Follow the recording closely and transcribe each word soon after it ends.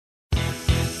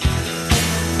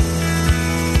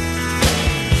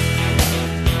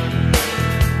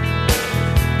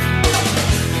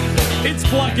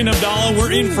Fleck and Abdallah,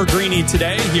 we're in for Greeny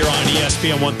today here on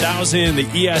ESPN 1000, the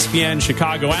ESPN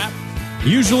Chicago app.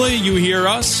 Usually you hear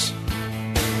us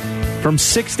from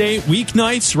 6 to 8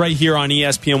 weeknights right here on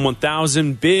ESPN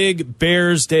 1000. Big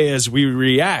Bears Day as we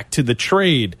react to the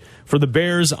trade for the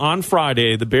Bears on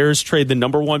Friday. The Bears trade the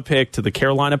number 1 pick to the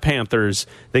Carolina Panthers.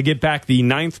 They get back the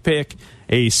 9th pick,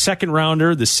 a second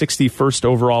rounder, the 61st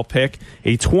overall pick,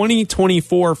 a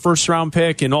 2024 first round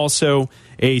pick, and also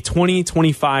a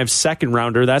 2025 second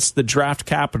rounder. That's the draft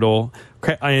capital.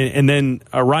 And then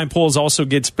Ryan Poles also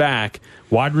gets back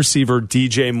wide receiver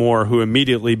DJ Moore, who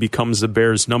immediately becomes the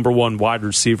Bears' number 1 wide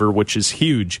receiver, which is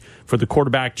huge for the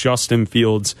quarterback Justin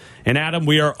Fields. And Adam,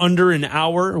 we are under an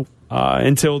hour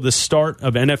until the start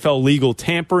of NFL legal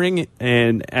tampering,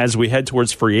 and as we head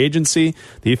towards free agency,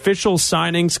 the official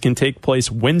signings can take place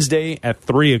Wednesday at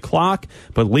 3 o'clock,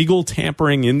 but legal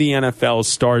tampering in the NFL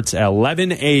starts at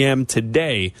 11 a.m.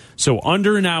 today, so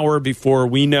under an hour before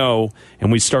we know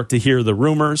and we start to hear the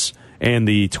rumors and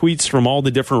the tweets from all the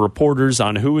different reporters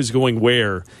on who is going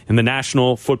where in the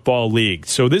National Football League.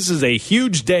 So this is a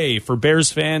huge day for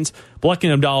Bears fans. Bleck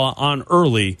and Abdallah on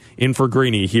early in for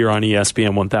Greeny here on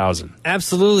ESPN 1000.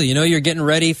 Absolutely. You know, you're getting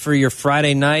ready for your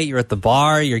Friday night. You're at the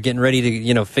bar. You're getting ready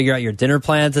to, figure out your dinner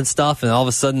plans and stuff. And all of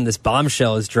a sudden this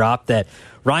bombshell is dropped that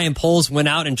Ryan Poles went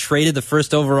out and traded the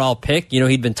first overall pick.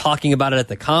 He'd been talking about it at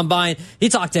the Combine. He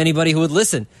talked to anybody who would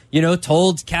listen.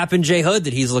 Told Cap and J Hood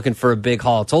that he's looking for a big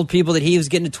haul. Told people that he was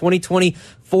getting a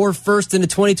 2024 first and a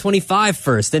 2025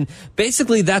 first. And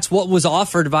basically that's what was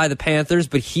offered by the Panthers,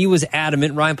 but he was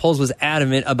adamant, Ryan Poles was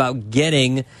adamant about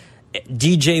getting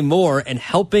DJ Moore and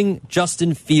helping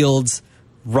Justin Fields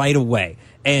right away.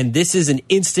 And this is an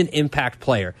instant impact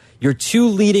player. Your 2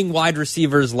 leading wide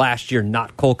receivers last year,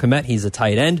 not Cole Kmet, he's a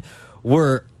tight end,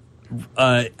 were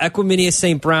Equanimeous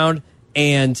St. Brown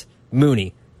and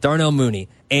Darnell Mooney.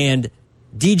 And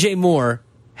DJ Moore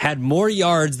had more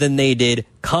yards than they did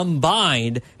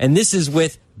combined, and this is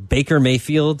with Baker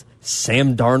Mayfield,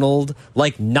 Sam Darnold,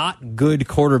 not good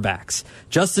quarterbacks.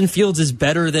 Justin Fields is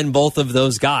better than both of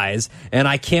those guys, and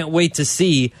I can't wait to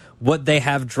see what they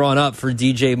have drawn up for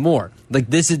DJ Moore.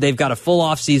 They've got a full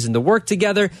offseason to work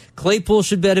together. Claypool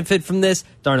should benefit from this.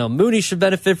 Darnell Mooney should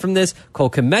benefit from this. Cole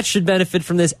Kmet should benefit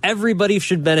from this. Everybody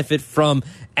should benefit from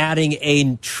adding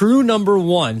a true number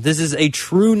 1. This is a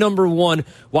true number 1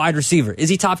 wide receiver. Is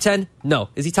he top 10? No.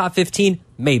 Is he top 15?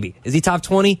 Maybe. Is he top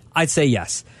 20? I'd say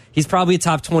yes. He's probably a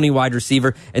top 20 wide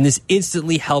receiver, and this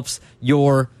instantly helps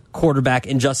your quarterback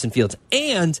in Justin Fields.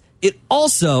 And it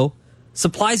also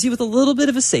supplies you with a little bit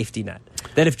of a safety net.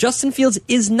 That if Justin Fields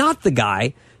is not the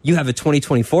guy, you have a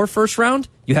 2024 first round,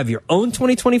 you have your own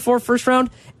 2024 first round,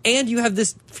 and you have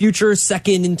this future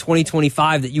second in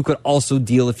 2025 that you could also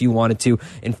deal if you wanted to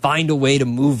and find a way to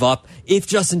move up if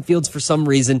Justin Fields for some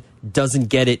reason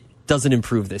doesn't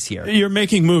improve this year. You're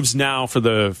making moves now for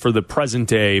the present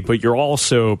day, but you're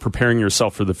also preparing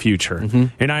yourself for the future. Mm-hmm.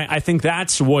 And I think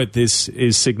that's what this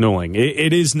is signaling.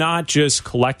 It is not just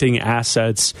collecting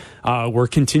assets. We're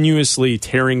continuously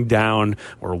tearing down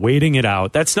or waiting it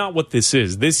out. That's not what this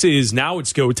is. This is now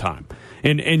it's go time.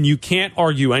 And you can't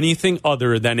argue anything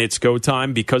other than it's go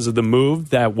time because of the move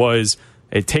that was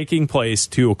taking place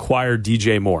to acquire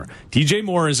DJ Moore. DJ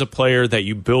Moore is a player that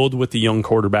you build with the young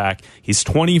quarterback. He's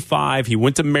 25. He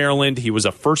went to Maryland. He was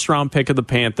a first-round pick of the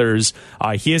Panthers.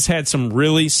 He has had some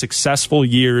really successful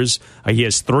years. He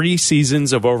has 3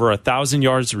 seasons of over 1,000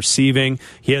 yards receiving.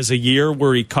 He has a year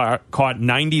where he caught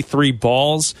 93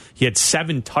 balls. He had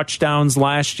 7 touchdowns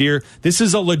last year. This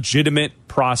is a legitimate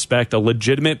prospect, a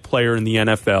legitimate player in the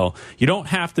NFL. You don't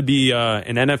have to be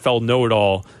an NFL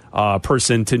know-it-all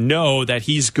person to know that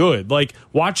he's good.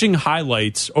 Watching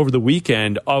highlights over the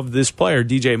weekend of this player,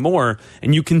 DJ Moore,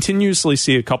 and you continuously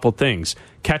see a couple things.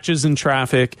 Catches in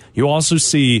traffic. You also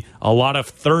see a lot of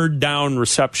third down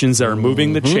receptions that are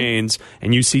moving the chains,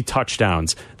 and you see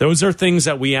touchdowns. Those are things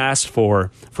that we asked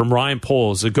for from Ryan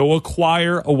Poles, to go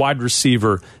acquire a wide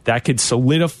receiver that could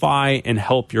solidify and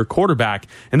help your quarterback.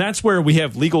 And that's where we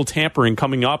have legal tampering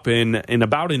coming up in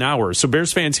about an hour. So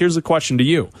Bears fans, here's the question to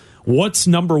you. What's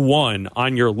number 1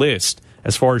 on your list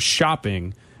as far as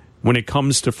shopping when it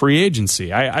comes to free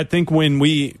agency? I think when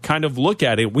we kind of look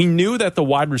at it, we knew that the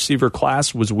wide receiver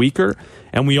class was weaker,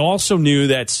 and we also knew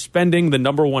that spending the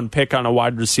number 1 pick on a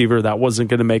wide receiver, that wasn't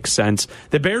going to make sense.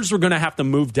 The Bears were going to have to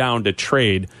move down to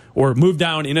trade, or move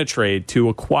down in a trade to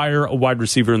acquire a wide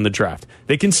receiver in the draft.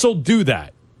 They can still do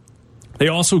that. They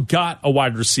also got a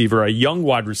wide receiver, a young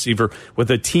wide receiver,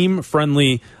 with a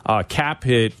team-friendly cap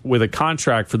hit with a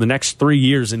contract for the next 3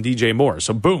 years in DJ Moore.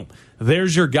 So, boom,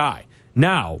 there's your guy.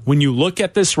 Now, when you look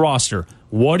at this roster,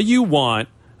 what do you want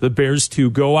the Bears to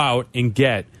go out and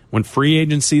get when free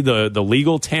agency, the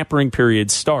legal tampering period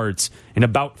starts in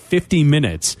about 50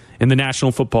 minutes in the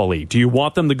National Football League? Do you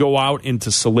want them to go out and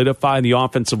to solidify the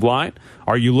offensive line?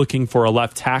 Are you looking for a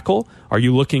left tackle? Are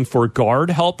you looking for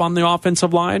guard help on the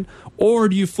offensive line? Or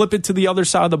do you flip it to the other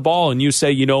side of the ball and you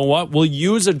say, you know what, we'll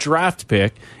use a draft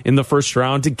pick in the first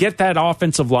round to get that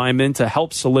offensive lineman to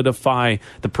help solidify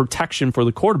the protection for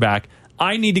the quarterback.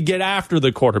 I need to get after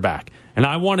the quarterback, and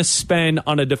I want to spend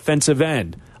on a defensive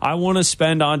end. I want to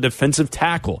spend on defensive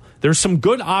tackle. There's some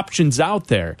good options out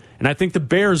there, and I think the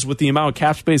Bears, with the amount of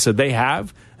cap space that they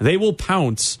have, they will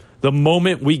pounce the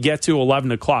moment we get to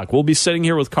 11 o'clock. We'll be sitting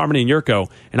here with Carmen and Yurko,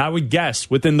 and I would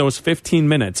guess within those 15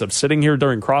 minutes of sitting here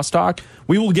during crosstalk,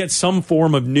 we will get some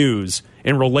form of news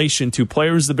in relation to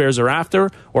players the Bears are after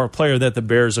or a player that the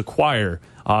Bears acquire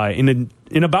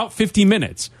in about 50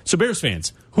 minutes. So Bears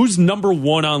fans, who's number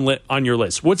one on your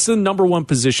list? What's the number one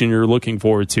position you're looking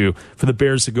forward to for the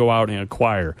Bears to go out and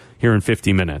acquire here in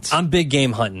 50 minutes? I'm big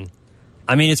game hunting.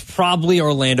 I mean, it's probably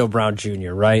Orlando Brown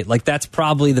Jr., right? Like, that's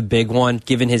probably the big one,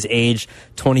 given his age,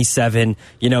 27.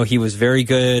 You know, he was very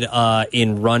good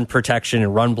in run protection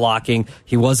and run blocking.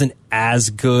 He wasn't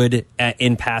as good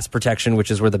in pass protection, which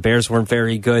is where the Bears weren't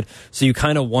very good. So you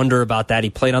kind of wonder about that. He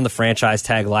played on the franchise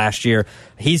tag last year.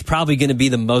 He's probably going to be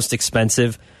the most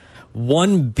expensive.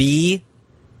 1B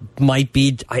might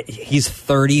be, he's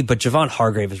 30, but Javon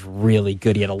Hargrave is really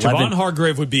good. He had 11. Javon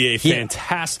Hargrave would be a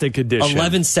fantastic addition.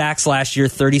 11 sacks last year,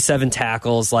 37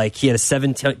 tackles. Like, he had a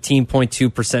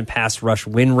 17.2% pass rush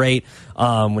win rate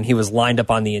when he was lined up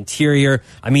on the interior.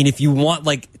 I mean, if you want,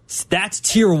 like, that's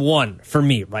tier one for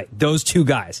me, right? Those two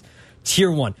guys, tier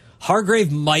one.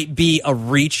 Hargrave might be a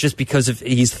reach just because of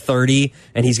he's 30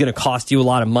 and he's going to cost you a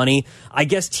lot of money. I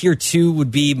guess tier two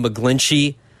would be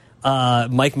McGlinchey.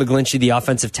 Mike McGlinchey, the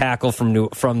offensive tackle from the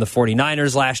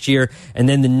 49ers last year. And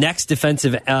then the next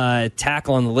defensive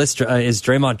tackle on the list is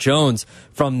Draymond Jones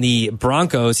from the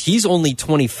Broncos. He's only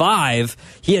 25.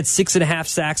 He had 6.5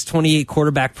 sacks, 28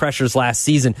 quarterback pressures last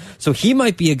season. So he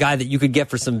might be a guy that you could get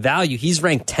for some value. He's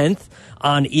ranked 10th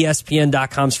on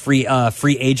ESPN.com's free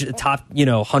agent, top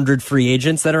 100 free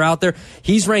agents that are out there.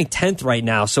 He's ranked 10th right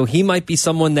now, so he might be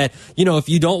someone that, if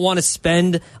you don't want to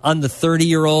spend on the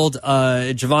 30-year-old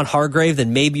Javon Hargrave,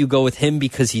 then maybe you go with him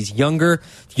because he's younger.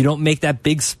 You don't make that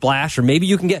big splash, or maybe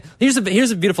you can get. Here's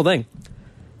a beautiful thing.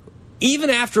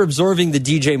 Even after absorbing the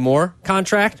DJ Moore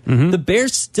contract, the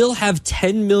Bears still have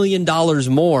 $10 million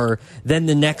more than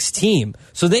the next team.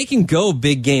 So they can go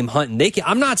big game hunting.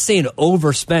 I'm not saying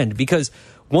overspend, because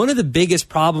one of the biggest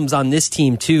problems on this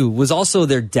team, too, was also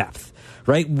their depth,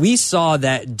 right? We saw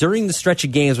that during the stretch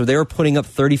of games where they were putting up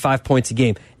 35 points a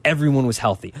game, everyone was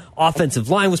healthy. Offensive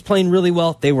line was playing really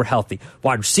well. They were healthy.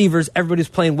 Wide receivers, everybody was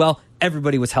playing well.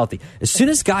 Everybody was healthy. As soon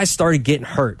as guys started getting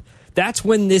hurt, that's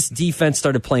when this defense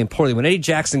started playing poorly. When Eddie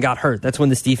Jackson got hurt, that's when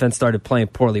this defense started playing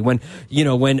poorly. When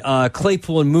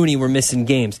Claypool and Mooney were missing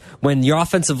games, when your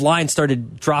offensive line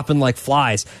started dropping like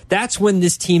flies, that's when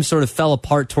this team sort of fell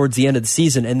apart towards the end of the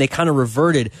season, and they kind of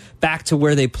reverted back to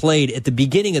where they played at the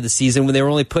beginning of the season when they were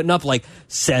only putting up like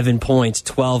 7 points,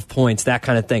 12 points, that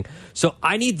kind of thing. So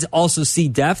I need to also see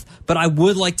depth, but I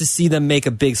would like to see them make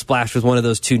a big splash with one of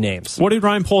those two names. What did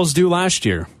Ryan Poles do last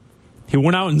year? He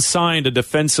went out and signed a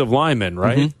defensive lineman,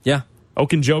 right? Yeah.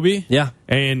 Okunjobi? Yeah.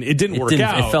 And it didn't work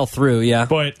out. It fell through, yeah.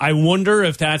 But I wonder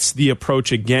if that's the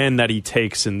approach again that he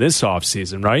takes in this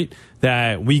offseason, right?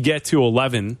 That we get to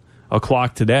 11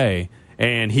 o'clock today,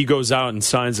 and he goes out and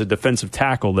signs a defensive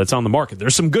tackle that's on the market.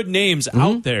 There's some good names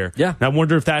out there. Yeah. And I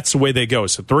wonder if that's the way they go.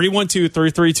 So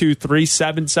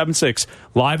 312-332-3776,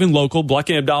 live and local. Bleck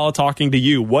and Abdallah talking to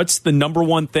you. What's the number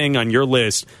one thing on your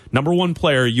list, number one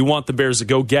player you want the Bears to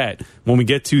go get when we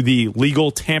get to the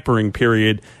legal tampering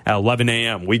period at 11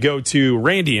 a.m.? We go to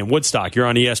Randy in Woodstock. You're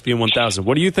on ESPN 1000.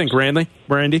 What do you think, Randy?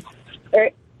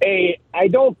 Hey, I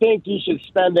don't think you should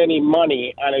spend any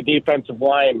money on a defensive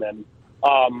lineman.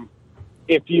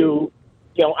 If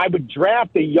I would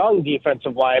draft a young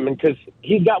defensive lineman because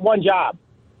he's got one job.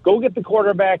 Go get the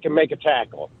quarterback and make a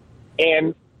tackle.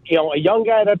 And, a young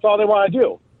guy, that's all they want to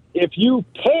do. If you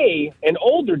pay an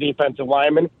older defensive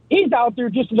lineman, he's out there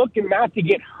just looking not to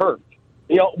get hurt.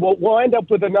 We'll end up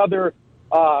with another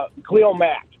Khalil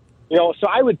Mack. So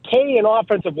I would pay an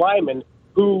offensive lineman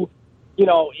who,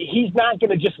 he's not going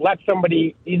to just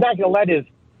he's not going to let his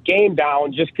game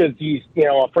down just because he's,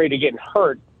 afraid of getting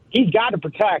hurt. He's got to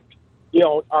protect,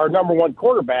 our number one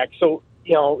quarterback. So,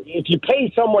 if you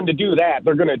pay someone to do that,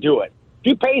 they're going to do it. If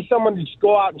you pay someone to just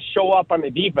go out and show up on the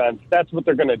defense, that's what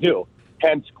they're going to do.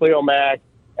 Hence, Khalil Mack,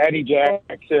 Eddie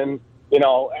Jackson,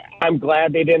 I'm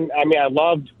glad they didn't. I mean, I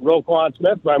loved Roquan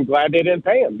Smith, but I'm glad they didn't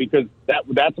pay him because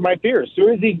that's my fear. As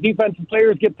soon as these defensive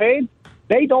players get paid,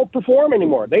 they don't perform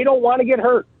anymore. They don't want to get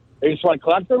hurt. They just want to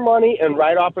collect their money and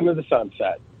ride off into the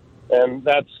sunset. And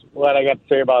that's what I got to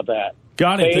say about that.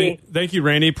 Got it. Thank you,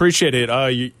 Randy. Appreciate it.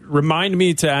 You remind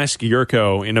me to ask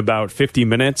Yurko in about 50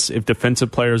 minutes if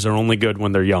defensive players are only good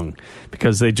when they're young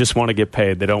because they just want to get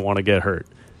paid. They don't want to get hurt.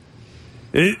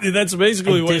 That's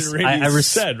basically what Randy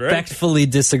said, right? I respectfully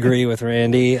disagree with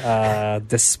Randy.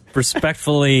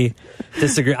 Respectfully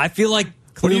disagree. I feel like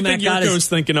What do you think Yurko's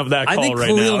thinking of that call right now? I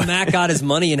think Khalil Mack got his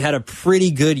money and had a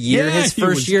pretty good year his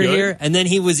first year here, and then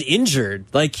he was injured.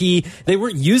 Like they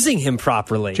weren't using him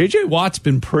properly. J.J. Watt's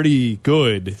been pretty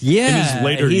good in his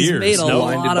later he's years. Made a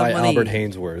lot of money. Albert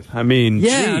Hainsworth. I mean,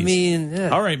 yeah.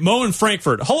 All right, Mo in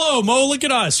Frankfurt. Hello, Mo. Look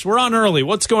at us. We're on early.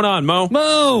 What's going on, Mo?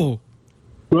 Mo.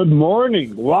 Good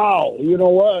morning. Wow. You know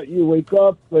what? You wake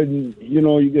up and,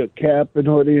 you get cap and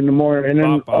hoodie in the morning, and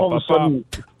then all of a sudden,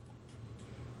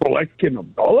 Blakein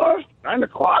Abdullah, 9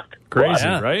 o'clock. Crazy,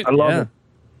 right? I love it.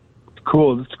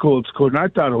 It's cool. And I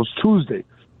thought it was Tuesday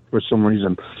for some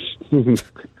reason.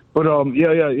 But,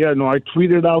 yeah. No, I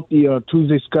tweeted out the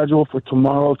Tuesday schedule for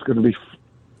tomorrow. It's going to be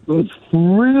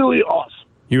really awesome.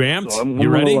 You amped? So you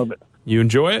ready? You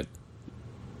enjoy it?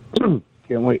 Can't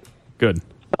wait. Good.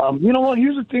 You know what?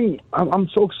 Here's the thing. I'm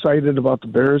so excited about the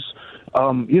Bears.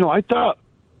 I thought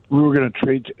we were going to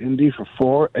trade to Indy for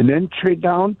 4 and then trade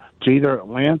down to either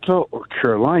Atlanta or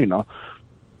Carolina.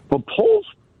 But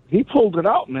he pulled it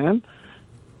out, man.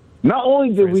 Not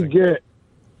only did we get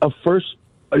a first,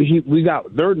 we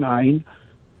got their 9.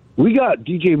 We got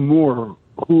DJ Moore,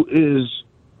 who is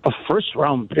a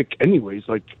first-round pick anyways.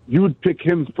 Like, you would pick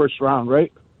him first round,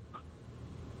 right?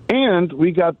 And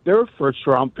we got their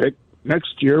first-round pick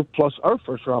next year, plus our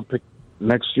first-round pick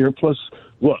next year, plus,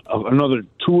 another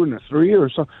 2 and a 3 or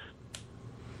something.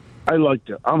 I liked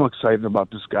it. I'm excited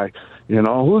about this guy.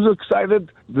 Who's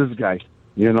excited? This guy.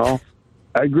 I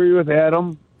agree with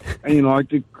Adam. And, I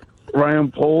think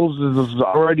Ryan Poles is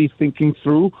already thinking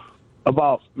through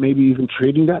about maybe even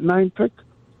trading that 9 pick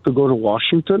to go to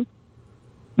Washington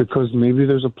because maybe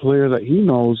there's a player that he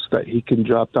knows that he can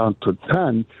drop down to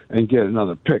 10 and get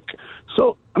another pick.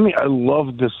 So, I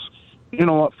love this. You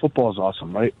know what? Football is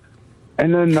awesome, right?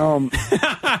 And then,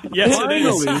 yes, it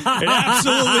is. It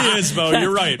absolutely is, Mo.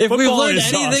 You're right. If we've learned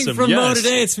anything awesome. From Mo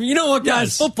today, it's guys,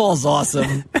 Yes. Football's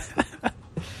awesome.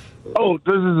 Oh,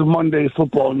 this is a Monday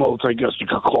football notes, I guess you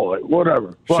could call it.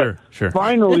 Whatever. But sure.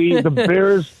 Finally, the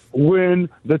Bears win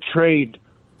the trade.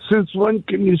 Since when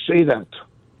can you say that?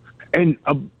 And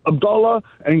Abdullah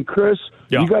and Chris,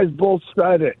 you guys both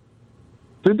said it.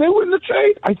 Did they win the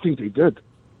trade? I think they did.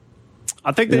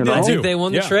 I think they did, too. I think they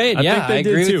won the trade. I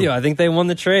agree with you. I think they won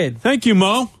the trade. Thank you,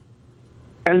 Mo.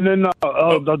 And then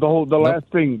the last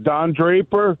thing, Don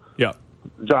Draper,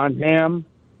 John Hamm.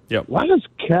 Yep. Why does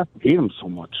Cap hate him so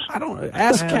much? I don't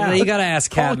ask Cap. You got to ask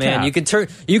Cap, man. Cap.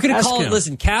 You can call it.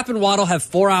 Listen, Cap and Waddle have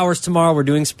 4 hours tomorrow. We're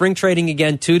doing spring trading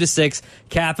again, 2 to 6.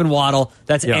 Cap and Waddle.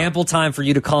 That's ample time for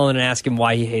you to call in and ask him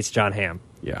why he hates John Hamm.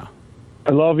 Yeah.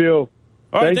 I love you.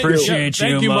 Appreciate you,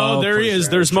 Thank you, Mo. There he is.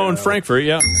 There's Mo in Frankfurt.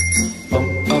 Yeah.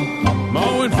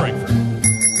 Mo in Frankfurt.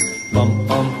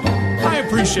 I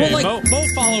appreciate it. Mo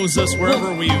follows us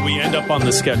wherever we end up on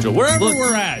the schedule. Wherever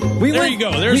we're at. There you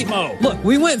go. There's Mo. Look,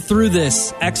 we went through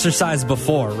this exercise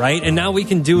before, right? And now we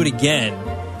can do it again.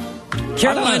 I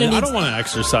don't want to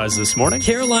exercise this morning.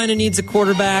 Carolina needs a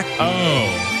quarterback.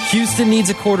 Oh. Houston needs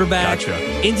a quarterback.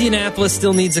 Gotcha. Indianapolis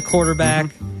still needs a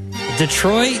quarterback.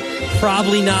 Detroit,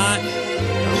 probably not.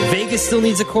 Vegas still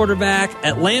needs a quarterback.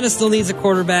 Atlanta still needs a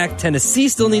quarterback. Tennessee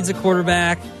still needs a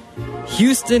quarterback.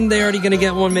 Houston, they're already going to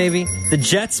get one, maybe. The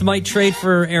Jets might trade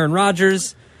for Aaron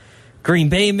Rodgers. Green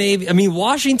Bay, maybe. I mean,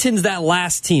 Washington's that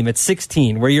last team at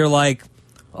 16 where you're like,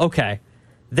 okay,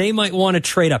 they might want to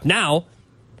trade up. Now,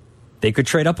 they could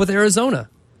trade up with Arizona.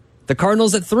 The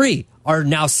Cardinals at 3 are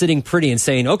now sitting pretty and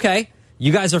saying, okay,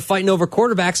 you guys are fighting over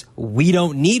quarterbacks. We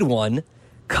don't need one.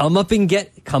 Come up and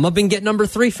get number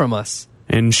 3 from us.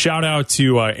 And shout out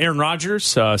to Aaron Rodgers.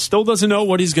 Still doesn't know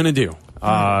what he's going to do.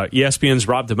 ESPN's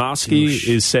Rob Domowski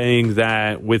is saying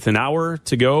that with an hour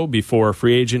to go before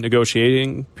free agent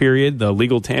negotiating period, the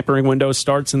legal tampering window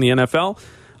starts in the NFL,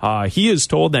 he is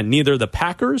told that neither the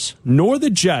Packers nor the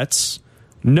Jets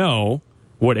know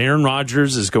what Aaron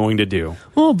Rodgers is going to do.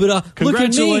 Oh, but look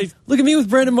at me with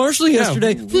Brandon Marshall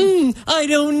yesterday. I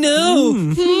don't know.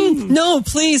 No,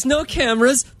 please, no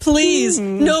cameras. Please,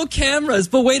 no cameras.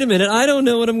 But wait a minute, I don't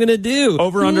know what I'm going to do.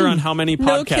 Over under on how many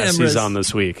podcasts he's on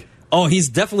this week? Oh, he's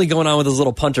definitely going on with his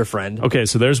little punter friend. Okay,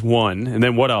 so there's one, and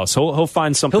then what else? He'll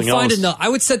find something He'll find else. enough. I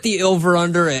would set the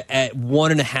over-under at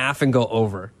 1.5 and go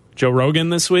over. Joe Rogan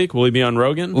this week? Will he be on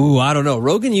Rogan? Ooh, I don't know.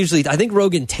 I think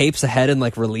Rogan tapes ahead and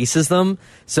like releases them.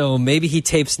 So maybe he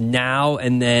tapes now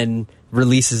and then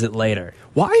releases it later.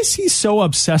 Why is he so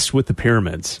obsessed with the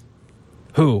pyramids?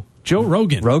 Who? Joe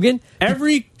Rogan. Rogan?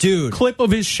 Every clip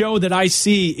of his show that I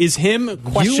see is him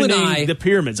questioning the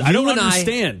pyramids. I don't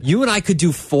understand. You and I could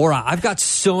do 4 hours. I've got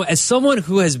as someone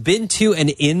who has been to and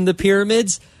in the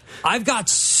pyramids, I've got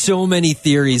so many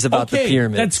theories about the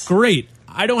pyramids. That's great.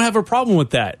 I don't have a problem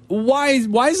with that. Why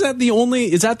is that the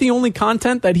only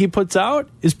content that he puts out?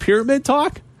 Is pyramid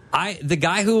talk? The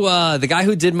guy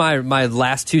who did my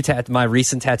last my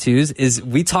recent tattoos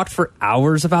we talked for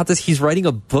hours about this. He's writing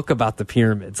a book about the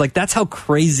pyramids. Like, that's how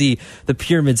crazy the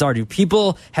pyramids are. Do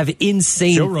people have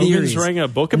insane Joe Rogan's theories? writing a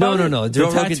book about it? No.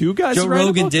 Joe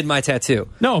Rogan did my tattoo.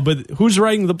 No, but who's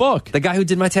writing the book? The guy who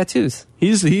did my tattoos.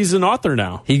 He's an author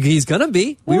now. He's gonna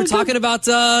be. We were talking about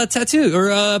tattoo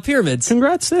or pyramids.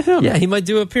 Congrats to him. Yeah, he might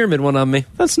do a pyramid one on me.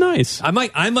 That's nice. I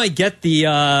might get the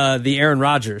Aaron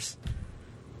Rodgers.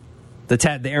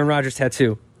 The Aaron Rodgers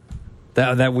tattoo,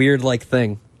 that weird like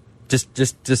thing,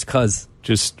 just cause.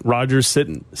 Just Rodgers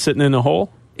sitting in a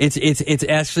hole. It's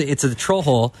actually a troll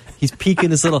hole. He's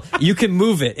peeking his little. You can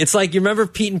move it. It's like, you remember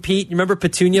Pete and Pete. You remember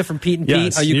Petunia from Pete and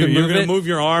Yes, Pete? you're going to move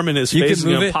your arm and his face is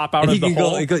going to pop out of the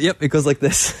hole. It goes like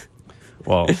this.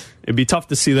 Well, it'd be tough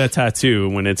to see that tattoo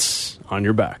when it's on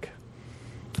your back.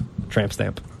 Tramp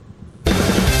stamp.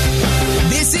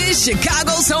 This is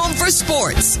Chicago's home for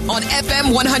sports on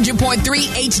FM 100.3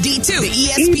 HD2, the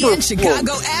ESPN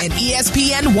Chicago app, and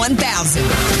ESPN 1000.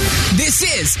 This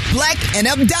is Black and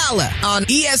Abdallah on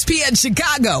ESPN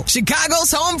Chicago,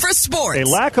 Chicago's home for sports. A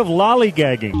lack of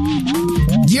lollygagging.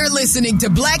 You're listening to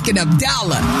Black and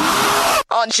Abdallah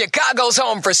on Chicago's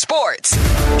home for sports,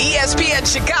 ESPN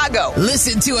Chicago.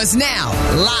 Listen to us now,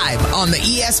 live on the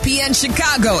ESPN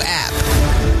Chicago app.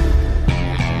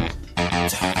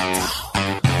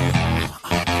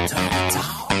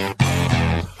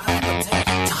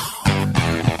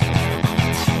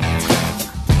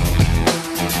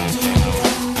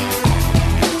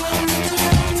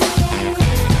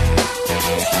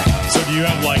 Do you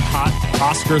have like hot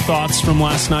Oscar thoughts from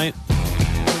last night?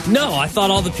 No, I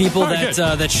thought all the people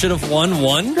that should have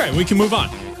won. Great, we can move on.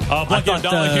 I thought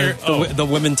the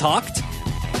women talked.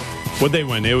 What'd they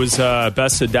win? It was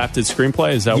Best Adapted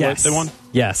Screenplay. Is that what they won?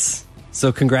 Yes.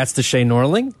 So congrats to Shay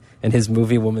Norling and his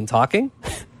movie Woman Talking.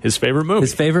 His favorite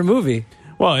movie.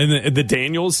 Well, and the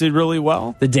Daniels did really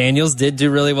well. The Daniels did do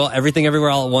really well. Everything Everywhere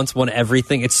All at Once won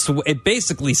everything. It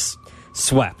basically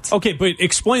swept. Okay, but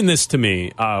explain this to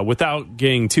me without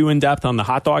getting too in-depth on the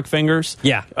hot dog fingers.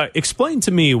 Yeah. Explain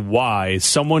to me why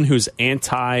someone who's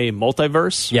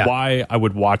anti-multiverse, why I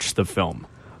would watch the film.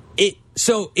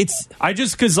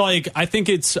 Because I think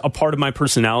it's a part of my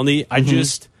personality.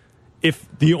 If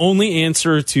the only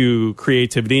answer to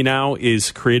creativity now is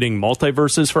creating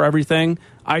multiverses for everything,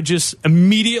 I just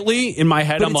immediately in my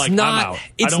head I'm like, I'm out.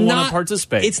 I don't want to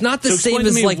participate. It's not the same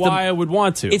as like why I would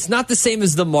want to. It's not the same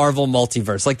as the Marvel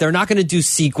multiverse. Like, they're not going to do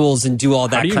sequels and do all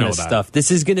that kind of stuff.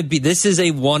 This is a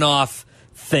one-off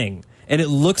thing. And it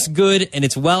looks good, and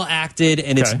it's well acted,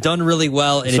 and it's done really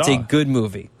well, and it's a good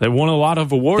movie. They won a lot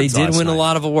of awards. They did win a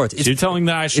lot of awards. So you're telling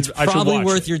that I should watch it? It's probably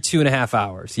worth your 2.5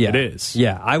 hours. Yeah, it is.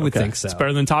 Yeah, I would think so. It's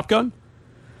better than Top Gun?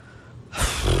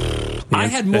 I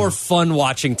had more fun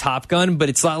watching Top Gun, but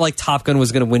it's not like Top Gun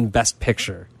was going to win Best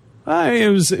Picture.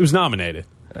 It was nominated.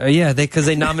 Because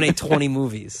they nominate 20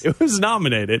 movies. It was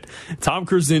nominated. Tom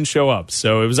Cruise didn't show up,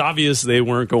 so it was obvious they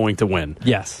weren't going to win.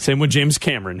 Yes. Same with James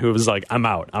Cameron, who was like, I'm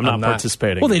out. I'm not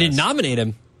participating. Well, they didn't nominate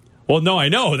him. Well, no, I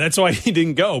know. That's why he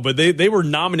didn't go. But they were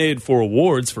nominated for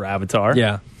awards for Avatar.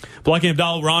 Yeah. Black and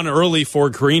Abdallah, we're on early for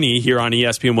Greeny here on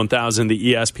ESPN 1000,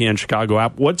 the ESPN Chicago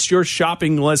app. What's your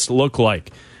shopping list look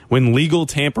like when legal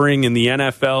tampering in the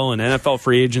NFL and NFL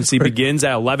free agency begins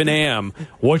at 11 a.m.?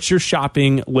 What's your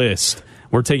shopping list?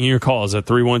 We're taking your calls at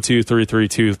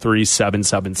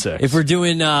 312-332-3776. If we're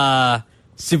doing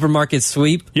supermarket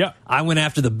sweep, I went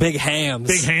after the big hams.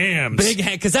 Big hams.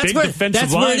 Because that's where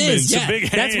it is. Yeah,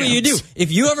 that's what you do.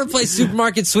 If you ever play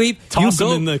supermarket sweep, toss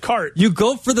them in the cart. You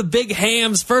go for the big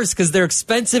hams first because they're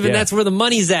expensive and that's where the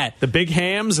money's at. The big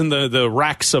hams and the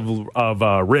racks of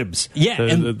ribs. Yeah.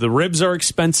 And the ribs are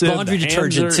expensive. Laundry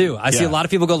detergent, too. I see a lot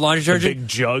of people go laundry detergent. Big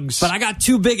jugs. But I got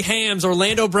 2 big hams.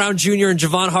 Orlando Brown Jr. and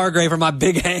Javon Hargrave are my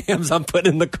big hams I'm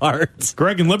putting in the cart.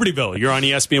 Greg in Libertyville, you're on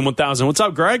ESPN 1000. What's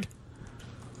up, Greg?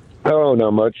 Oh, not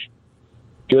much.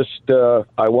 Just,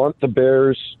 I want the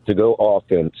Bears to go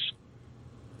offense.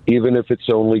 even if it's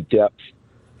only depth.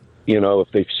 If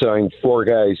they've signed 4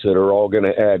 guys that are all going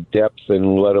to add depth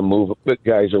and let them move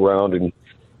guys around and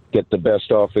get the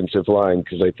best offensive line,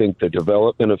 because I think the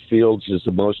development of Fields is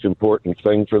the most important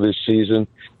thing for this season,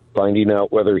 finding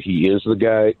out whether he is the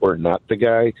guy or not the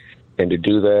guy. And to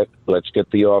do that, let's get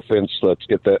the offense, let's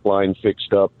get that line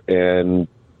fixed up and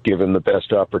give him the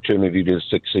best opportunity to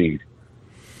succeed.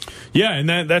 Yeah,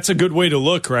 and that's a good way to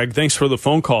look, Greg. Thanks for the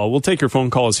phone call. We'll take your phone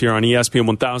calls here on ESPN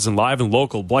 1000 live and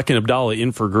local. Black and Abdallah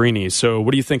in for Greeny. So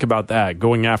what do you think about that,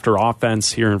 going after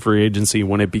offense here in free agency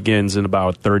when it begins in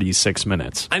about 36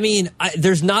 minutes? I mean,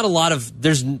 there's not a lot of –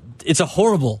 it's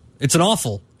an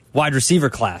awful wide receiver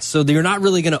class. So you're not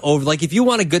really going to if you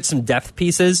want to get some depth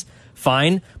pieces –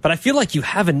 fine, but I feel like you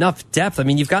have enough depth. I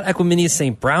mean, you've got Equanimeous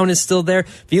St. Brown is still there.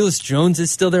 Velus Jones is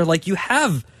still there. You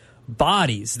have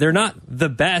bodies. They're not the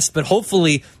best, but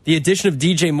hopefully the addition of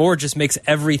DJ Moore just makes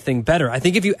everything better. I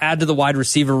think if you add to the wide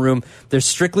receiver room, they're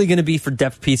strictly going to be for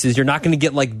depth pieces. You're not going to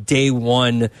get day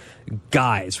one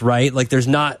guys, right? There's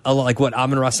not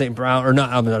Amon-Ra St. Brown, or not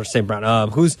Amon-Ra St.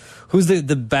 Brown. Who's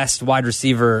the best wide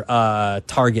receiver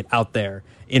target out there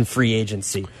in free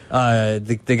agency?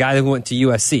 The guy that went to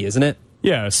USC, isn't it?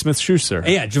 Yeah, Smith-Schuster.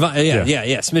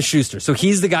 Yeah, Smith-Schuster. So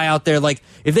he's the guy out there.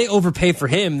 If they overpay for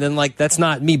him, then that's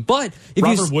not me. But if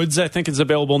Robert Woods, I think, is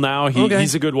available now.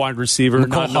 He's a good wide receiver, Mecole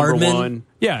not number Hardman. one.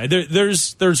 Yeah,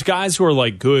 there's guys who are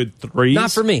good threes.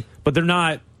 Not for me. But they're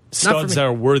not studs that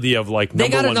are worthy of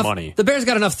number one money. The Bears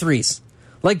got enough threes.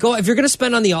 If you're going to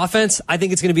spend on the offense, I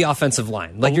think it's going to be offensive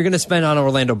line. You're going to spend on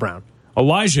Orlando Brown.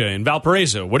 Elijah in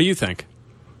Valparaiso, what do you think?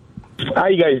 How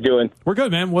you guys doing? We're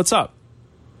good, man. What's up?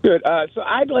 Good. So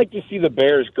I'd like to see the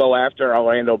Bears go after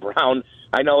Orlando Brown.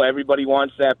 I know everybody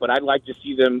wants that, but I'd like to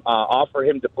see them offer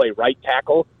him to play right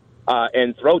tackle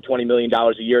and throw $20 million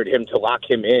a year at him to lock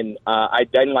him in. I'd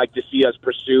then like to see us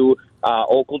pursue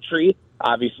Ogletree.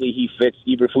 Obviously, he fits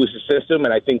Eberflus's system,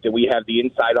 and I think that we have the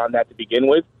insight on that to begin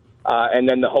with. And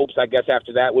then the hopes, I guess,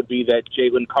 after that would be that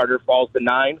Jalen Carter falls to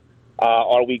 9.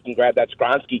 Or we can grab that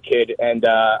Skronsky kid, and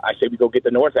I say we go get the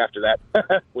North after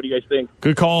that. What do you guys think?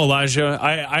 Good call, Elijah.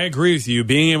 I agree with you.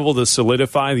 Being able to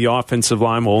solidify the offensive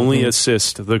line will only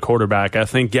assist the quarterback. I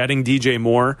think getting DJ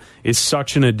Moore is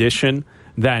such an addition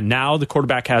that now the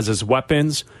quarterback has his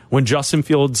weapons. When Justin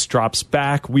Fields drops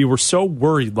back, we were so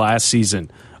worried last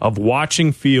season of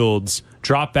watching Fields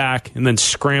drop back and then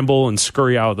scramble and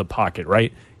scurry out of the pocket,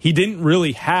 right? He didn't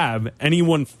really have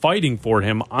anyone fighting for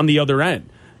him on the other end.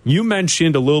 You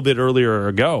mentioned a little bit earlier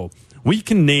ago, we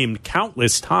can name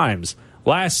countless times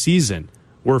last season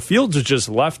where Fields was just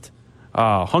left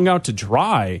hung out to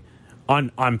dry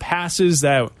on passes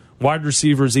that wide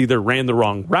receivers either ran the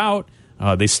wrong route,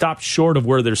 they stopped short of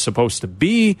where they're supposed to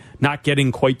be, not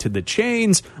getting quite to the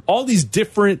chains, all these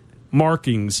different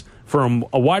markings from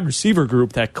a wide receiver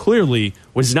group that clearly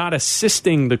was not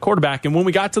assisting the quarterback. And when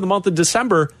we got to the month of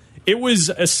December, it was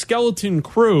a skeleton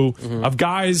crew of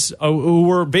guys who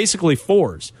were basically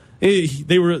fours.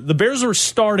 The Bears were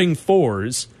starting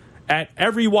fours at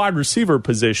every wide receiver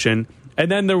position, and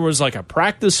then there was a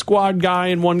practice squad guy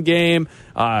in one game.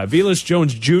 Velus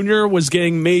Jones Jr. was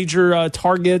getting major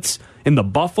targets in the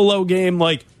Buffalo game.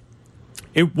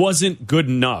 It wasn't good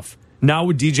enough. Now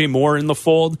with DJ Moore in the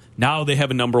fold, now they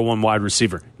have a number one wide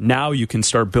receiver. Now you can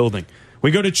start building. We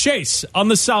go to Chase on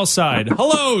the south side.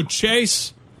 Hello,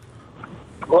 Chase.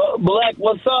 Well, Black,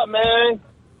 what's up, man?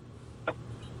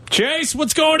 Chase,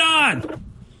 what's going on?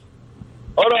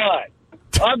 Hold on.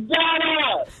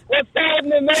 Abdallah! What's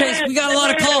happening, man? Chase, we got a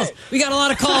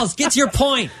lot of calls. Get to your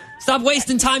point. Stop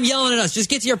wasting time yelling at us. Just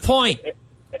get to your point.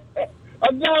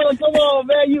 Abdallah, come on,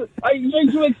 man.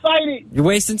 Ain't you excited? You're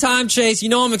wasting time, Chase. You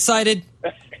know I'm excited.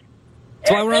 That's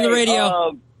why we're on the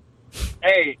radio.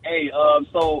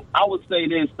 So I would say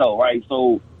this, though, right?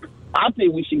 So I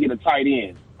think we should get a tight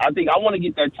end. I want to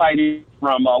get that tight end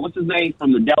from, what's his name,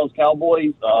 from the Dallas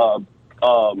Cowboys?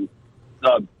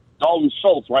 Dalton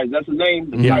Schultz, right? That's his name?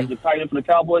 The tight end for the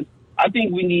Cowboys. I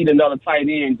think we need another tight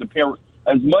end to pair.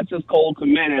 As much as Cole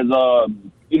Kmet has,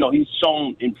 he's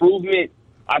shown improvement,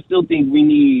 I still think we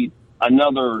need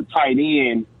another tight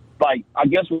end. I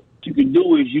guess what you could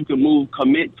do is you can move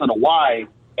Kmet to the Y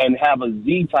and have a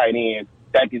Z tight end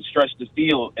that can stretch the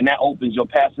field, and that opens your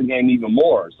passing game even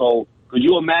more. So could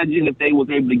you imagine if they was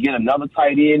able to get another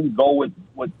tight end, go with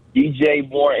DJ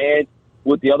Moore and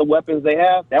with the other weapons they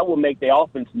have? That would make their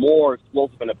offense more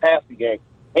explosive in the passing game.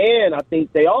 And I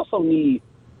think they also need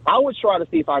 – I would try to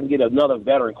see if I can get another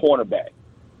veteran cornerback.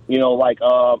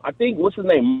 I think, what's his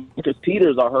name? Marcus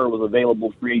Peters, I heard, was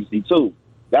available free agency too.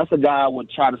 That's a guy I would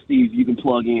try to see if you can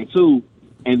plug in too.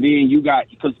 And then you got –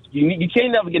 because you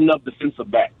can't never get enough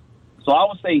defensive backs. So I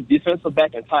would say defensive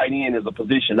back and tight end is a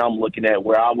position I'm looking at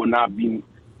where I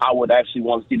would actually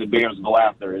want to see the Bears go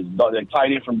after is the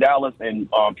tight end from Dallas and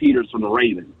Peters from the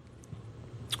Ravens.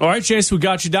 All right, Chase, we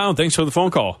got you down. Thanks for the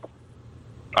phone call.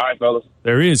 All right, fellas.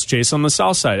 There he is, Chase on the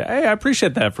south side. Hey, I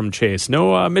appreciate that from Chase.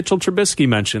 No Mitchell Trubisky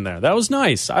mentioned there. That was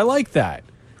nice. I like that.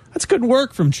 That's good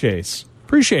work from Chase.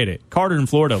 Appreciate it. Carter in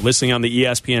Florida, listening on the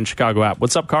ESPN Chicago app.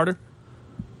 What's up, Carter?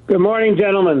 Good morning,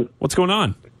 gentlemen. What's going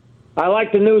on? I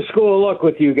like the new school look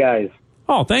with you guys.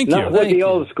 Oh, thank you. Not with the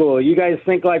old school. You guys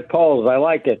think like Poles. I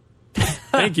like it.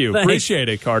 Thank you. Appreciate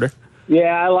it, Carter.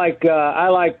 Yeah, I like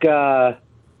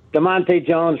DeMonte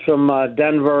Jones from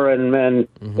Denver and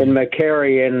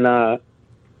McCary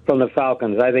from the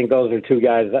Falcons. I think those are two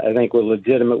guys I think were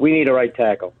legitimate. We need a right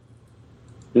tackle.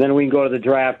 And then we can go to the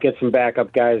draft, get some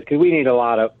backup guys, because we need a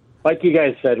lot of, like you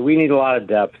guys said, we need a lot of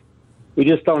depth. We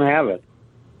just don't have it.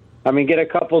 I mean, get a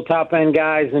couple top-end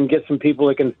guys and get some people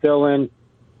that can fill in,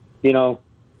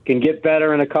 can get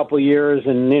better in a couple years,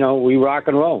 and, we rock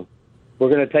and roll. We're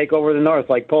going to take over the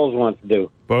North like Poles wants to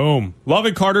do. Boom. Love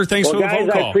it, Carter. Thanks for the phone call.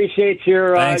 Guys, I appreciate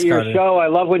your show. I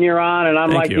love when you're on, and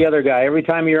I'm the other guy. Every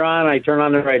time you're on, I turn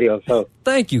on the radio. So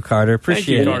thank you, Carter.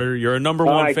 Appreciate it. Carter. You're a number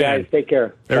one fan. All right, fan. guys. Take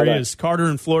care. There he is, Carter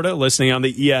in Florida, listening on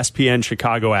the ESPN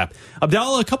Chicago app.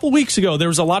 Abdallah, a couple weeks ago, there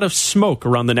was a lot of smoke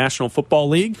around the National Football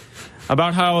League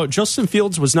about how Justin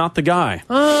Fields was not the guy.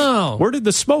 Oh. Where did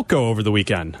the smoke go over the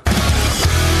weekend?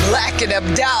 Black and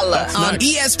Abdallah on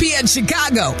ESPN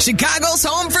Chicago, Chicago's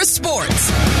home for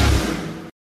sports.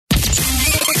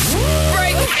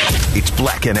 Break. It's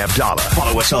Black and Abdallah.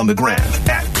 Follow us on the gram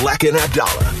at Black and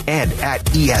Abdallah and at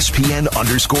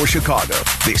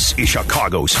ESPN_Chicago. This is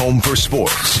Chicago's home for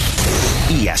sports.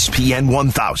 ESPN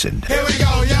 1000. Here we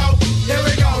go, yo. Here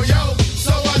we go, yo.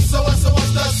 So what's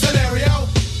the scenario?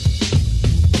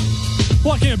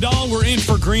 Black and Abdallah, we're in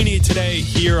for Greeny today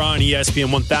here on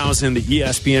ESPN 1000, the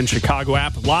ESPN Chicago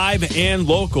app, live and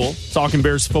local, talking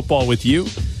Bears football with you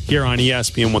here on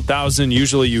ESPN 1000.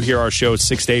 Usually you hear our show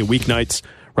 6 to 8 weeknights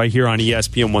right here on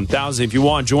ESPN 1000. If you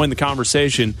want to join the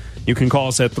conversation, you can call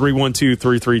us at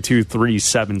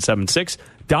 312-332-3776.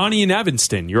 Donnie in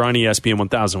Evanston, you're on ESPN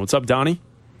 1000. What's up, Donnie?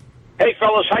 Hey,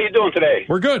 fellas, how you doing today?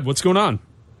 We're good. What's going on?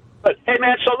 Hey,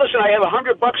 man, so listen, I have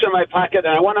 $100 in my pocket, and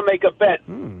I want to make a bet.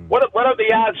 What are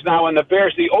the odds now on the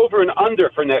Bears, the over and under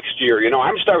for next year?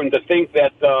 I'm starting to think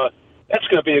that that's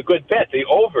going to be a good bet, the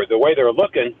over, the way they're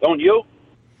looking, don't you?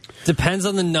 Depends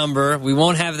on the number. We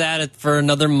won't have that for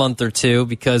another month or two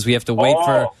because we have to wait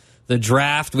for the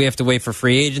draft. We have to wait for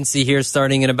free agency here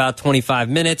starting in about 25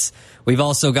 minutes. We've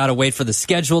also got to wait for the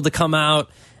schedule to come out.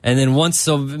 And then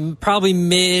probably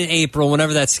mid-April,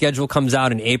 whenever that schedule comes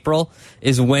out in April,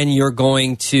 is when you're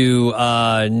going to,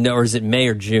 or is it May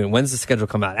or June? When's the schedule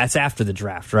come out? That's after the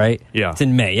draft, right? Yeah. It's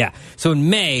in May, yeah. So in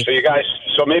May. So you guys,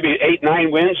 maybe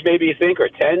 8-9 wins, maybe you think, or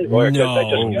 10? Or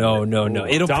no.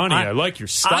 Donnie, I like your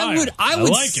style. I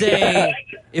would say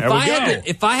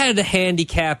if I had to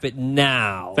handicap it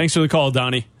now. Thanks for the call,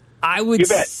 Donnie. I would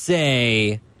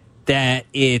say that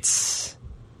it's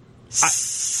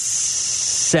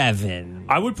 7.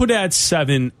 I would put it at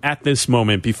 7 at this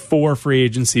moment before free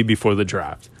agency, before the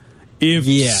draft. If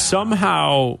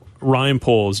somehow Ryan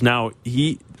Poles, now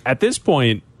at this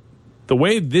point, the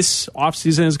way this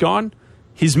offseason has gone,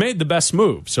 he's made the best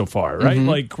move so far, right? Mm-hmm.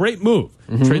 Like, great move.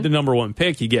 Mm-hmm. Trade the number 1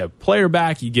 pick. You get a player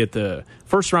back. You get the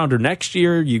first rounder next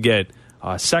year. You get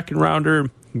a second rounder.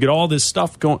 You get all this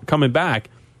stuff coming back.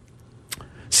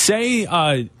 Say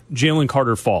Jalen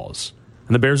Carter falls.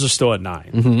 And the Bears are still at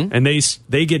 9. Mm-hmm. And they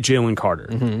get Jalen Carter.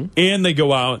 Mm-hmm. And they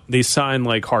go out, they sign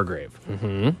like Hargrave.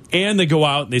 Mm-hmm. And they go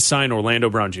out, they sign Orlando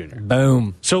Brown Jr.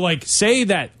 Boom. So, say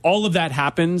that all of that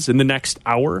happens in the next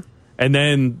hour, and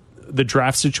then the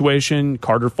draft situation,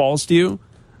 Carter falls to you,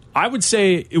 I would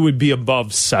say it would be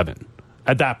above 7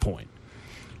 at that point.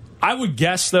 I would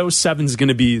guess, though, 7 is going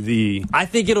to be I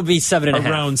think it'll be 7.5.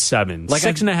 Around 7.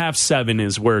 6.5, 7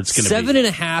 is where it's going to be.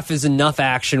 7.5 is enough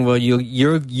action where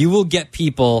you will get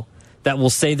people that will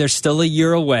say they're still a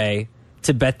year away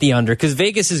to bet the under. Because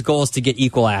Vegas' goal is to get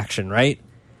equal action, right?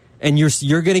 And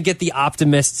you're going to get the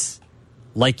optimists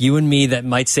like you and me that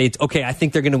might say, okay, I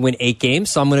think they're going to win 8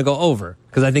 games, so I'm going to go over.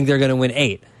 Because I think they're going to win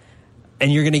 8.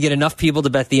 And you're going to get enough people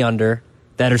to bet the under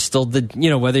that are still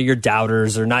whether you're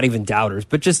doubters or not even doubters,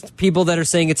 but just people that are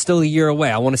saying it's still a year away.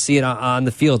 I want to see it on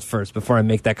the field first before I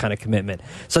make that kind of commitment.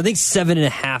 So I think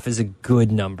 7.5 is a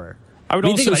good number. I would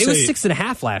also say it was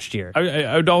 6.5 last year.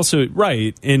 I would also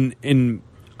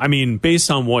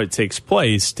based on what takes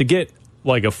place, to get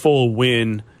like a full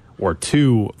win or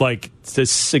 2. Like, to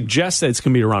suggest that it's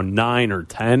going to be around 9 or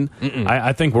 10,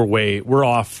 I think we're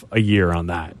off a year on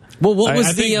that. Well, what was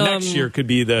I think next year could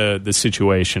be the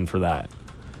situation for that.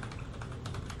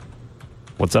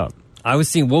 What's up? I was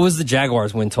seeing, what was the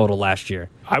Jaguars win total last year?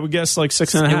 I would guess like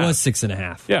 6.5. It was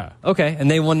 6.5. Yeah. Okay, and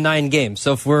they won 9 games.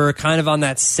 So if we're kind of on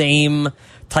that same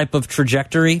type of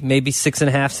trajectory, maybe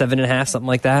 6.5, 7.5, something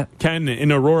like that. Ken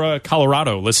in Aurora,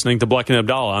 Colorado, listening to Bleck and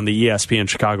Abdallah on the ESPN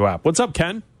Chicago app. What's up,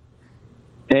 Ken?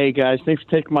 Hey guys, thanks for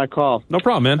taking my call. No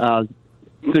problem, man.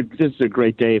 This is a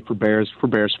great day for Bears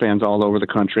fans all over the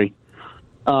country.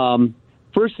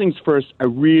 First things first, I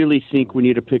really think we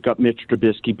need to pick up Mitch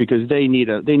Trubisky because they need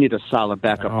a solid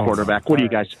backup quarterback. What do you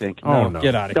guys think? Oh, no.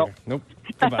 Get out of here. Nope.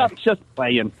 I'm just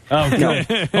playing. Oh, God.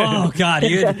 Oh, God.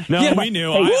 We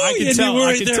knew. I could tell.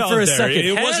 I could tell for a there. second.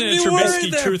 It wasn't a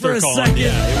Trubisky truther for a call. second.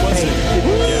 Yeah, it wasn't.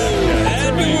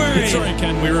 Had me worried. Sorry,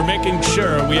 Ken. We were making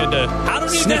sure we had to. I don't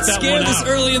need sniff that scared this out.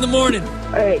 early in the morning.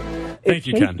 Hey. Thank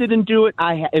you, Chase Ken. didn't do it,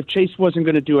 if Chase wasn't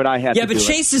going to do it, I had to do it. Yeah, but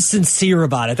Chase is sincere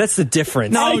about it. That's the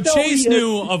difference. No, Chase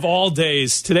knew of all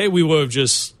days. Today we would have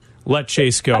just let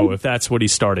Chase go if that's what he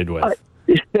started with.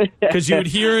 Because you would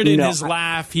hear it in his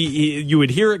laugh. You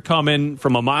would hear it coming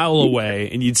from a mile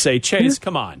away, and you'd say, Chase,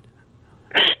 come on.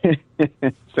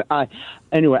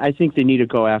 Anyway, I think they need to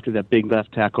go after that big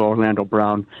left tackle, Orlando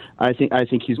Brown. I think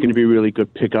he's going to be a really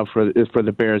good pickup for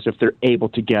the Bears if they're able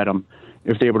to get him.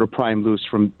 If they're able to pry him loose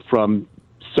from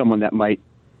someone that might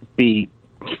be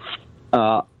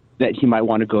that he might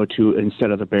want to go to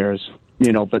instead of the Bears,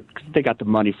 but they got the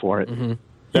money for it. Mm-hmm.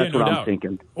 That's what I'm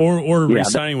thinking. Or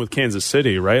re-signing with Kansas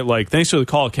City, right? Like, thanks for the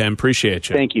call, Ken. Appreciate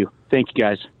you. Thank you,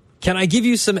 guys. Can I give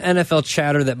you some NFL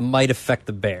chatter that might affect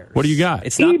the Bears? What do you got?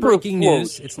 It's not breaking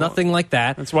news. It's nothing like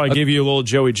that. That's why I gave you a little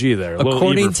Joey G there.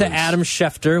 According to Adam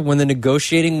Schefter, when the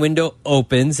negotiating window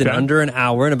opens in under an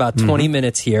hour, in about 20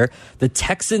 minutes here, the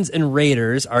Texans and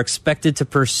Raiders are expected to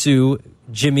pursue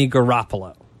Jimmy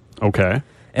Garoppolo. Okay.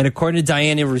 And according to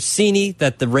Diana Rossini,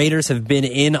 that the Raiders have been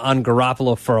in on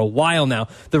Garoppolo for a while now.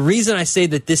 The reason I say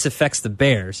that this affects the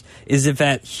Bears is if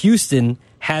at Houston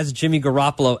has Jimmy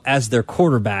Garoppolo as their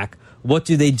quarterback, what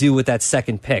do they do with that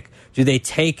second pick? Do they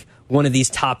take one of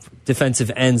these top defensive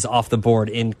ends off the board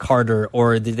in Carter,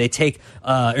 or do they take,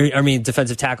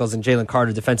 defensive tackles in Jalen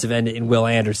Carter, defensive end in Will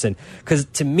Anderson? Because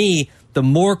to me, the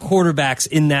more quarterbacks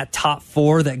in that top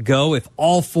 4 that go, if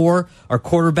all 4 are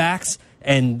quarterbacks,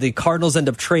 and the Cardinals end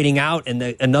up trading out and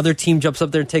another team jumps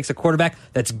up there and takes a quarterback,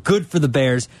 that's good for the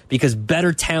Bears because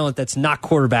better talent that's not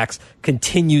quarterbacks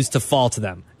continues to fall to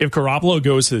them. If Garoppolo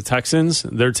goes to the Texans,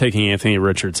 they're taking Anthony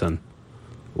Richardson.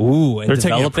 Ooh, and they're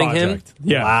developing him?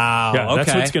 Yeah. Wow. Yeah, that's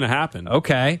okay. what's going to happen.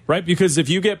 Okay. Right? Because if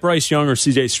you get Bryce Young or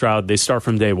C.J. Stroud, they start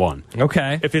from day one.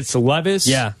 Okay. If it's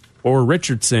Levis or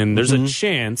Richardson, there's a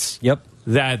chance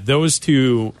that those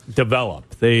two develop.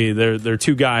 They're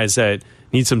two guys that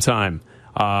need some time.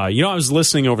 I was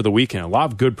listening over the weekend. A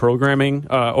lot of good programming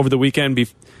over the weekend.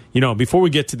 Before we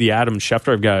get to the Adam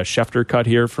Schefter, I've got a Schefter cut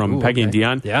here from Peggy and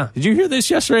Dion. Yeah. Did you hear this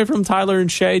yesterday from Tyler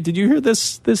and Shay? Did you hear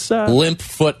this? Limp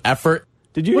foot effort.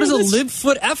 Did you? What hear is a limp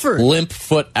foot effort? Limp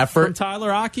foot effort. From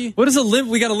Tyler Aki? What is a limp?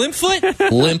 We got a limp foot?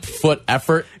 Limp foot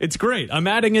effort. It's great. I'm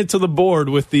adding it to the board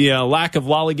with the lack of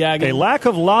lollygagging. A lack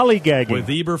of lollygagging. With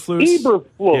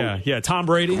Eberflus. Yeah, Tom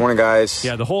Brady. Good morning, guys.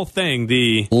 Yeah, the whole thing.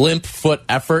 The limp foot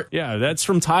effort. Yeah, that's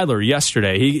from Tyler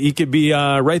yesterday. He could be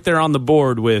right there on the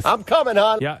board with... I'm coming,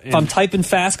 hon. Yeah, I'm typing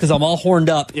fast because I'm all horned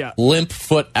up. Yeah. Limp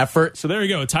foot effort. So there you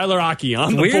go. Tyler Aki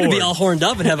on the board. Weird to be all horned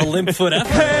up and have a limp foot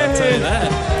effort. I'll tell you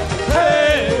that.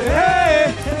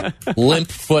 Limp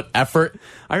foot effort.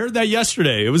 I heard that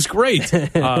yesterday. It was great. Shay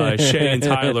and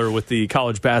Tyler with the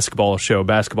college basketball show,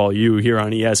 Basketball U, here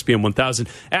on ESPN 1000.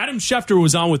 Adam Schefter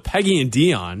was on with Peggy and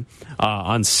Dion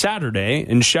on Saturday,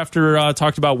 and Schefter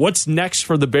talked about what's next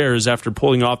for the Bears after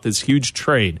pulling off this huge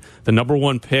trade. The number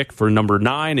 1 pick for number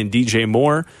 9 and DJ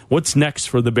Moore. What's next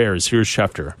for the Bears? Here's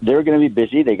Schefter. They're going to be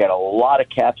busy. They got a lot of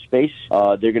cap space.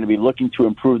 They're going to be looking to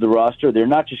improve the roster. They're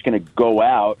not just going to go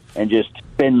out and just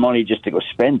spend money just to go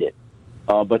spend it.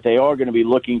 But they are going to be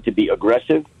looking to be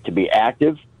aggressive, to be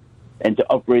active, and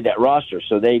to upgrade that roster.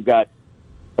 So they've got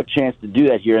a chance to do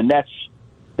that here, and that's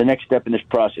the next step in this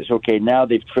process. Okay, now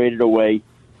they've traded away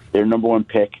their number 1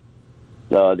 pick.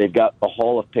 They've got a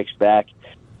haul of picks back,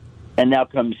 and now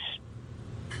comes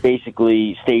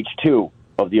basically stage 2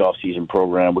 of the offseason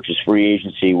program, which is free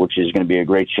agency, which is going to be a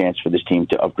great chance for this team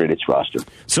to upgrade its roster.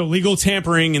 So legal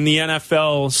tampering in the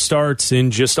NFL starts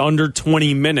in just under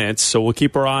 20 minutes, so we'll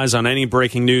keep our eyes on any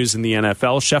breaking news in the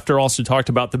NFL. Schefter also talked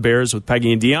about the Bears with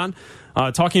Peggy and Dion,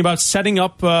 talking about setting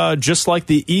up just like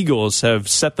the Eagles have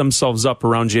set themselves up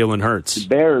around Jalen Hurts. The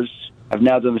Bears have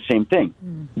now done the same thing.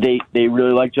 They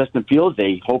really like Justin Fields.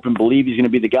 They hope and believe he's going to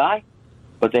be the guy,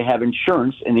 but they have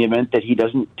insurance in the event that he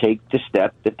doesn't take the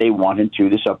step that they want him to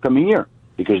this upcoming year,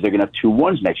 because they're going to have 2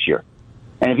 wins next year.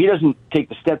 And if he doesn't take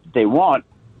the step that they want,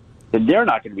 then they're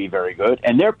not going to be very good,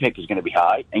 and their pick is going to be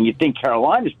high, and you think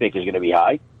Carolina's pick is going to be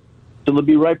high. So they'll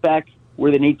be right back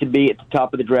where they need to be at the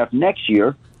top of the draft next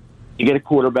year to get a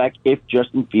quarterback if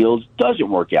Justin Fields doesn't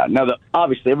work out. Now,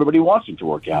 obviously, everybody wants him to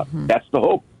work out. That's the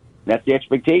hope. That's the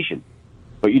expectation.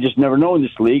 But you just never know in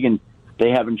this league, and they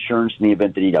have insurance in the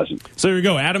event that he doesn't. So there we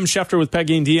go. Adam Schefter with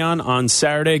Peggy and Dion on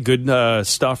Saturday. Good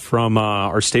stuff from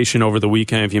our station over the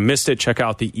weekend. If you missed it, check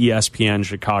out the ESPN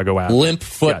Chicago app. Limp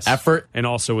foot effort. And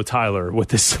also with Tyler with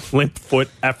this limp foot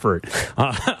effort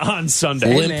on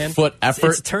Sunday. Limp foot effort.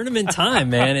 It's tournament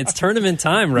time, man. It's tournament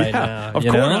time right now. Of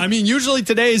course. I mean, usually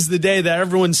today is the day that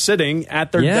everyone's sitting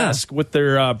at their desk with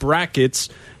their brackets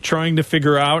trying to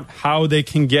figure out how they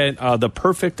can get the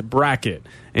perfect bracket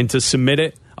and to submit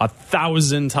it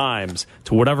 1,000 times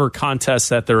to whatever contest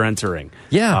that they're entering.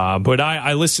 Yeah. But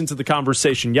I listened to the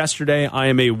conversation yesterday. I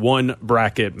am a one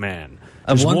bracket man.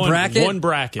 Of one bracket? One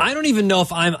bracket. I don't even know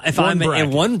if I'm a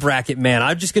one bracket man.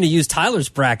 I'm just going to use Tyler's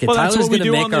bracket. Well, Tyler's going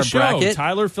to make our bracket.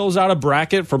 Tyler fills out a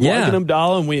bracket for Black and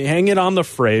Abdallah, and we hang it on the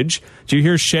fridge. Do you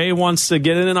hear Shea wants to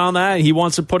get in on that? He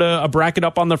wants to put a bracket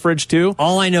up on the fridge, too?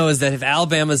 All I know is that if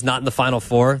Alabama's not in the Final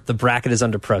Four, the bracket is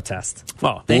under protest.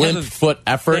 Oh, limp foot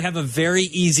effort. They have a very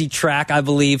easy track, I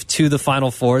believe, to the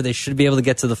Final Four. They should be able to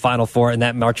get to the Final Four, and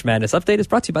that March Madness update is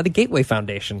brought to you by the Gateway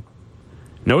Foundation.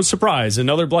 No surprise,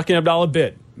 another Black and Abdallah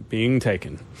bit being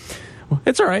taken. Well,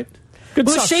 it's all right. Good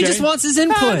stuff, Shea just wants his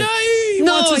input.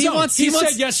 He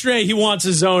said yesterday he wants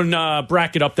his own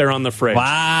bracket up there on the fridge.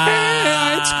 Wow.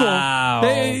 Yeah, it's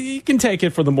cool. He can take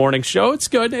it for the morning show. It's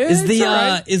good. Is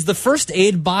the first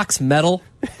aid box metal?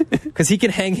 Because he can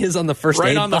hang his on the first aid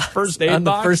box. Right on the first aid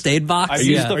box? The first aid box? I've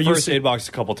used the first aid box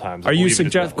a couple times. Are you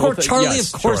suggesting? Charlie,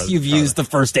 of course you've used the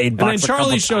first aid box. And then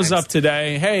Charlie shows up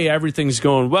today. Hey, everything's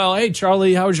going well. Hey,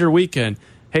 Charlie, how was your weekend?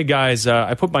 Hey, guys,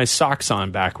 I put my socks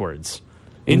on backwards.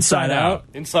 Inside out?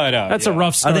 Inside out. That's a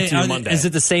rough start to your Monday. Is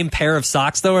it the same pair of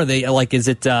socks, though? Are they is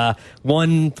it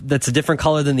one that's a different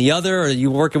color than the other, or are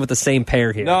you working with the same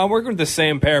pair here? No, I'm working with the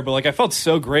same pair, but I felt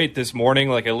so great this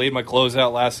morning. I laid my clothes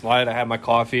out last night, I had my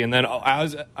coffee, and then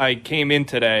as I came in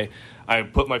today, I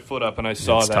put my foot up and I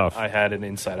saw that I had an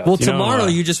inside out. Well, tomorrow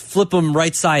you just flip them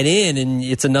right side in and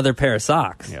it's another pair of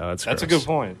socks. Yeah, that's a good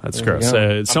point. That's gross.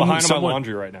 I'm behind on my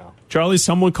laundry right now. Charlie,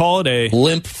 someone call it a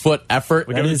limp foot effort.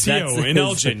 We go to Tio in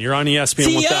Elgin. You're on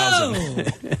ESPN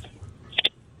 1000.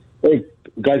 Hey,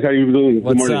 guys, how you doing?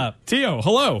 What's Good morning. up? Tio,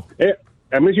 hello. Hey,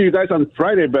 I missed you guys on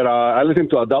Friday, but I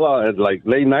listened to Abdallah at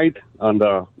late night on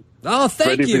the... Oh,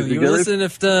 thank Freddie you. You were listening to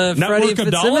Freddie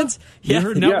Fitzsimmons? You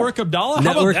heard Network Abdallah?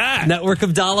 How about that? Network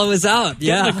Abdallah was out.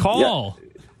 Get the call.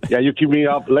 Yeah, you keep me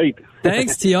up late.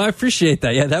 Thanks, Tio. I appreciate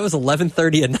that. Yeah, that was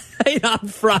 11:30 at night on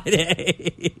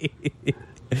Friday.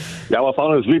 Yeah, I was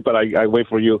falling asleep, but I wait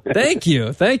for you. Thank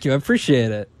you. I appreciate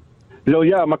it. So,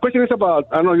 yeah, my question is about,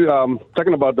 I don't know,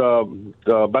 talking about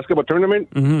the basketball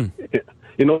tournament. Mm-hmm.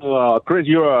 You know, Chris,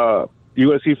 you're a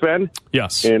USC fan.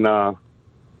 Yes. And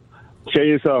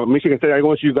Shea is Michigan State. I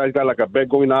want you guys got a bet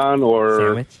going on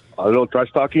or a little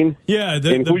trash talking. Yeah,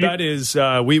 the bet is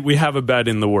we have a bet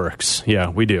in the works. Yeah,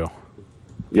 we do.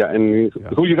 Yeah, and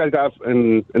who you guys got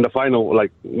in the final,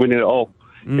 winning it all?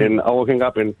 And I will hang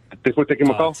up and thanks for taking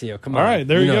my call. Tio, come on. All right,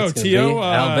 there you go, Tio.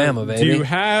 Alabama, baby. Do you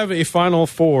have a Final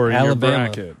Four in your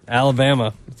bracket?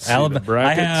 Alabama.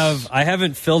 I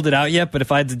haven't filled it out yet, but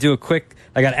if I had to do a quick,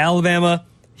 I got Alabama,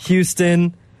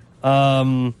 Houston,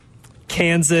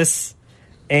 Kansas,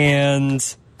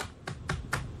 and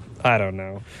I don't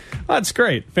know. That's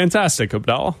great. Fantastic,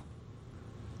 Abdallah.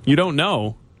 You don't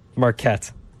know.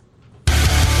 Marquette.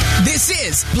 This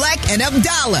is Black and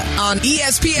Abdallah on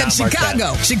ESPN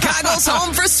Chicago. Chicago's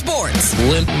home for sports.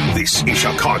 This is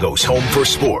Chicago's home for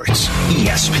sports.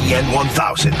 ESPN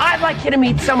 1000. I'd like you to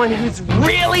meet someone who's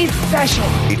really special.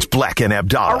 It's Black and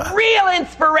Abdallah. A real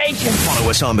inspiration.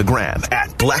 Follow us on the gram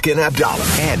at Black and Abdallah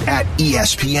and at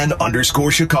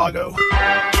ESPN_Chicago.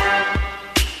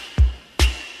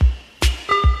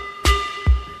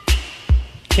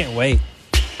 Can't wait.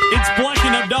 It's Black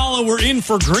and Abdallah. We're in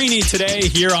for Greeny today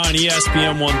here on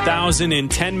ESPN 1000 in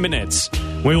 10 minutes.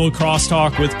 We will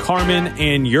crosstalk with Carmen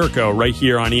and Yurko right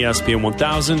here on ESPN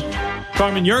 1000.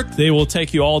 Carmen Yurk, they will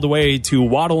take you all the way to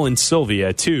Waddle and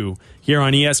Sylvia, too, here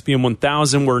on ESPN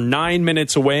 1000. We're 9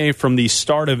 minutes away from the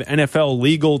start of NFL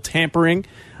legal tampering.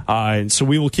 So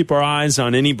we will keep our eyes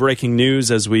on any breaking news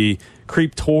as we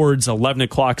creep towards 11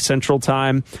 o'clock Central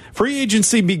Time. Free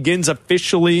agency begins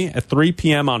officially at 3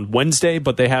 p.m. on Wednesday,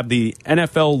 but they have the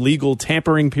NFL legal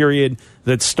tampering period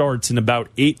that starts in about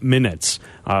 8 minutes.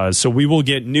 So we will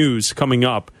get news coming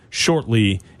up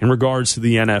shortly in regards to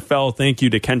the NFL. Thank you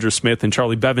to Kendra Smith and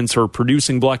Charlie Bevins for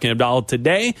producing Black and Abdallah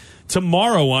today.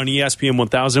 Tomorrow on ESPN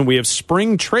 1000, we have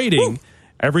spring trading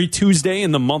every Tuesday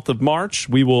in the month of March.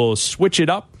 We will switch it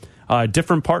up,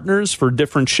 different partners for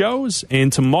different shows.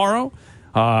 And tomorrow,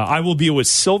 I will be with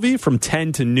Sylvie from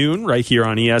 10 to noon right here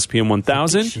on ESPN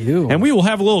 1000. And we will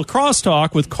have a little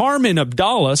crosstalk with Carmen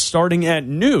Abdallah starting at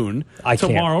noon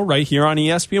tomorrow right here on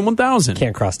ESPN 1000.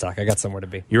 Can't crosstalk. I got somewhere to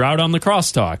be. You're out on the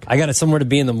crosstalk. I got somewhere to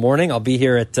be in the morning. I'll be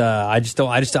here at,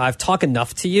 I've talked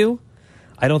enough to you.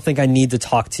 I don't think I need to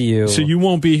talk to you. So you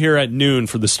won't be here at noon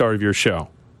for the start of your show?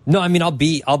 No, I mean, I'll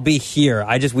be here.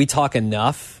 We talk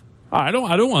enough. I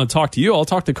don't want to talk to you. I'll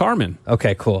talk to Carmen.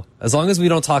 Okay, cool. As long as we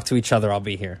don't talk to each other, I'll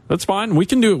be here. That's fine. We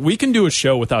can do a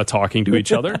show without talking to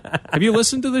each other. Have you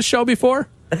listened to this show before?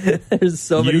 There's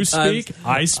so many times. You speak,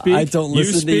 I speak. I don't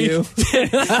listen to you.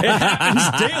 It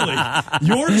happens daily.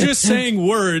 You're just saying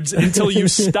words until you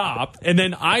stop, and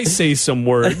then I say some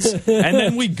words, and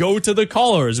then we go to the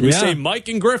callers. We say, Mike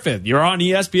and Griffith, you're on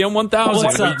ESPN 1000.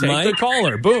 What's up, we take Mike? the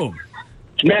caller. Boom.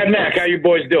 Mad Mac, how you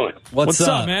boys doing? What's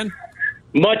up, man?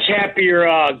 Much happier.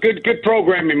 Good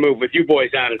programming move with you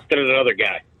boys on instead of the other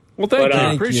guy. Well, thank you.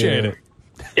 Appreciate it.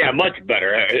 Yeah, much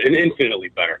better, and infinitely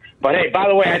better. But hey, by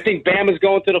the way, I think Bama's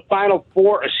going to the Final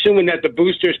Four, assuming that the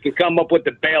boosters can come up with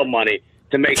the bail money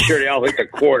to make sure they all hit the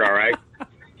court. All right.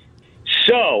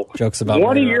 So, jokes about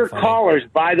one of your callers,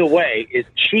 by the way, is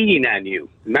cheating on you.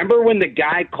 Remember when the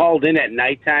guy called in at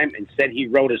nighttime and said he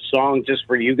wrote a song just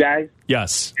for you guys?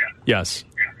 Yes.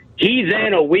 He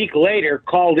then, a week later,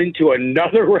 called into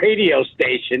another radio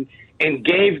station and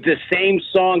gave the same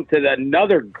song to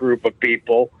another group of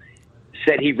people,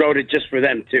 said he wrote it just for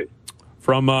them, too.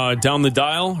 From Down the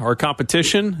Dial, our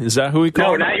competition? Is that who he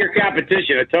called? No, not your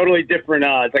competition. A totally different,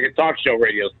 it's like a talk show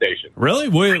radio station. Really?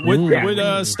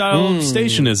 What style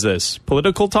station is this?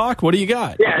 Political talk? What do you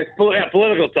got? Yeah, it's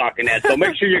political talk in that. So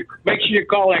make sure you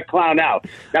call that clown out.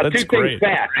 Now, That's two great. things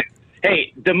fast.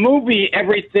 Hey, the movie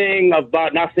Everything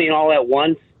About Nothing All at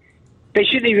Once, they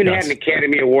shouldn't even have an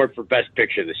Academy Award for Best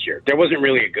Picture this year. There wasn't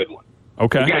really a good one.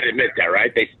 Okay. You got to admit that,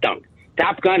 right? They stunk.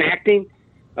 Top Gun acting?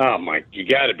 Oh, my, you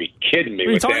got to be kidding me. What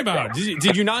are you talking about?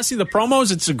 Did you not see the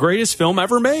promos? It's the greatest film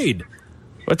ever made.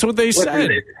 That's what they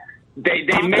said. They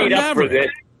made up for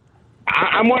this.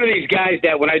 I'm one of these guys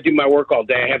that when I do my work all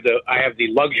day, I have the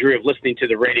luxury of listening to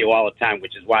the radio all the time,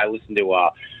 which is why I listen to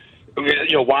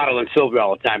Waddle and Silver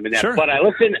all the time. And that. Sure. But I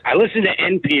listen to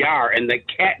NPR, and they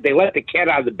let the cat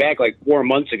out of the bag like 4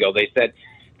 months ago. They said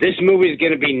this movie is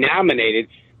going to be nominated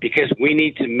because we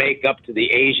need to make up to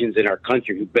the Asians in our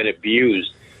country who've been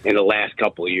abused in the last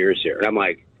couple of years here. And I'm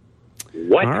like,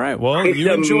 what? All right, well, it's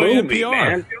you enjoy movie, NPR.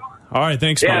 Man. All right,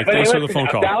 thanks, Mike. Thanks for the phone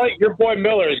call. Your boy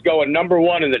Miller is going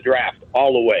 #1 in the draft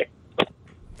all the way.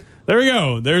 There we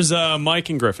go. There's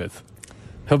Mike and Griffith.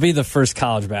 He'll be the first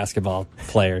college basketball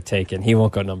player taken. He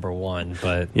won't go #1,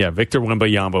 but yeah, Victor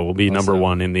Wembanyama will be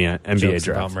 #1 in the NBA jokes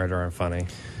draft. About murder are funny.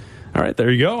 All right,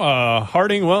 there you go.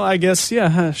 Harding. Well, I guess sure.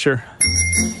 That's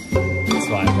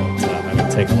why I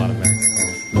don't take a lot of Max calls.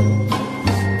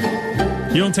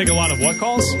 You don't take a lot of what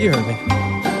calls? You heard me.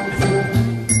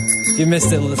 If you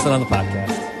missed it, listen on the podcast.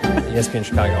 ESPN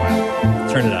Chicago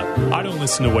app. Turn it up. I don't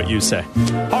listen to what you say.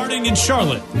 Harding and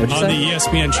Charlotte on the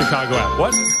ESPN Chicago app.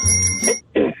 What?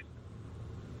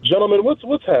 Gentlemen,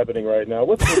 what's happening right now?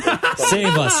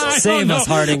 Save us. Save us,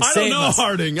 Harding. Save us.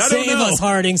 Harding. Save us,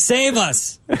 Harding. Save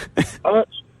us.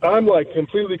 I'm like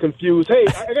completely confused. Hey,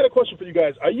 I got a question for you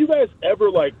guys. Are you guys ever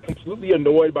like completely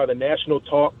annoyed by the national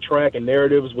talk track and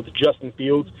narratives with Justin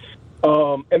Fields?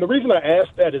 And the reason I ask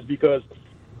that is because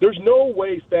there's no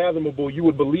way fathomable you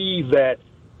would believe that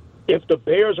if the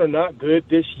Bears are not good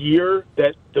this year,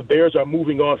 that the Bears are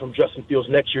moving on from Justin Fields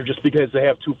next year just because they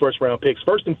have 2 first-round picks.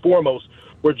 First and foremost,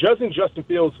 we're judging Justin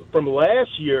Fields from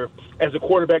last year as a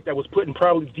quarterback that was put in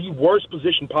probably the worst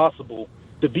position possible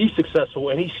to be successful,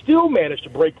 and he still managed to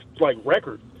break like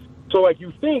records. So like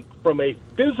you think from a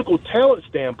physical talent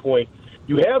standpoint,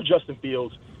 you have Justin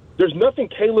Fields. There's nothing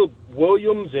Caleb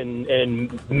Williams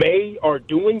and May are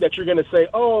doing that you're going to say,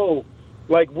 oh,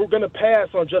 like we're going to pass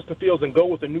on Justin Fields and go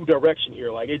with a new direction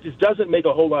here. Like it just doesn't make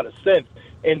a whole lot of sense.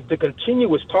 And the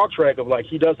continuous talk track of like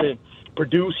he doesn't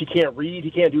produce, he can't read,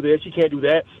 he can't do this, he can't do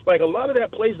that. Like a lot of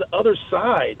that plays the other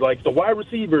side, like the wide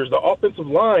receivers, the offensive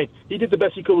line. He did the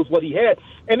best he could with what he had.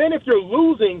 And then if you're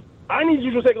losing, I need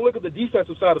you to take a look at the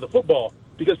defensive side of the football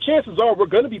because chances are we're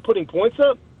going to be putting points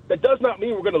up. That does not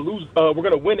mean we're going to lose. We're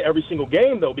going to win every single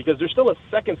game, though, because there's still a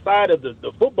second side of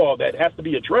the football that has to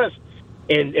be addressed.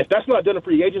 And if that's not done in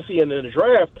free agency and in the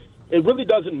draft, it really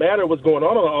doesn't matter what's going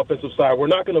on the offensive side. We're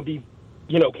not going to be,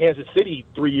 Kansas City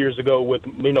 3 years ago with,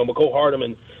 Mecole Hardman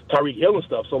and Tyreek Hill and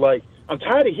stuff. So, I'm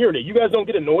tired of hearing it. You guys don't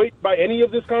get annoyed by any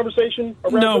of this conversation?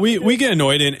 No, we get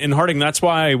annoyed. And Harding, that's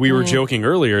why we were joking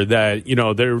earlier that,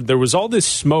 there was all this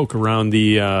smoke around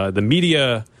the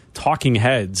media talking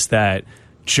heads that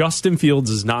Justin Fields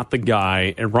is not the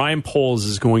guy and Ryan Poles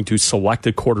is going to select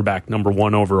a quarterback number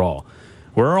 1 overall.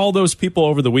 Where are all those people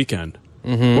over the weekend?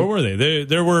 Where were they?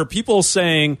 There were people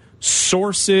saying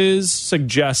sources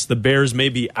suggest the Bears may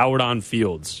be out on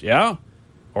Fields. Yeah?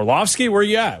 Orlovsky, where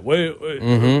you at?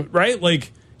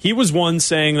 Right? He was one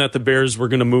saying that the Bears were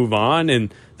going to move on,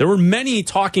 and there were many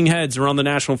talking heads around the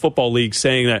National Football League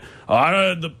saying that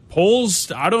the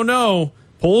Poles, I don't know,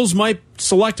 Poles might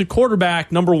select a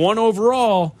quarterback number 1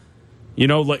 overall.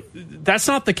 That's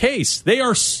not the case. They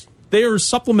are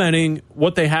supplementing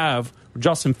what they have with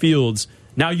Justin Fields.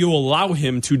 Now you allow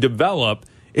him to develop.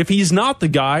 If he's not the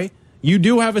guy, you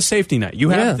do have a safety net. You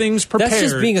have things prepared. That's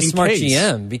just being a smart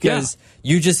GM because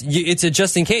it's a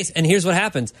just in case. And here's what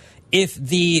happens. If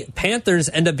the Panthers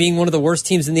end up being one of the worst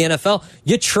teams in the NFL,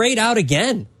 you trade out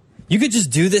again. You could just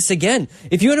do this again.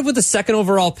 If you end up with the 2nd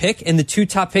overall pick and the 2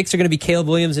 top picks are going to be Caleb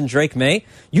Williams and Drake May,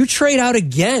 you trade out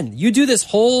again. You do this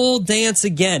whole dance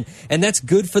again, and that's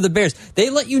good for the Bears. They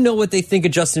let you know what they think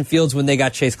of Justin Fields when they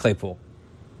got Chase Claypool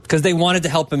because they wanted to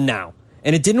help him now.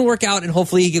 And it didn't work out, and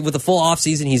hopefully with a full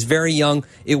offseason, he's very young,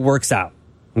 it works out.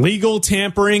 Legal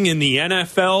tampering in the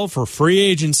NFL for free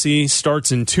agency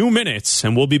starts in 2 minutes,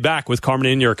 and we'll be back with Carmen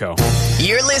and Yurko.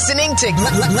 You're listening to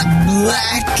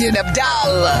Black and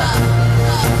Abdallah.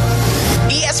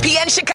 ESPN Chicago.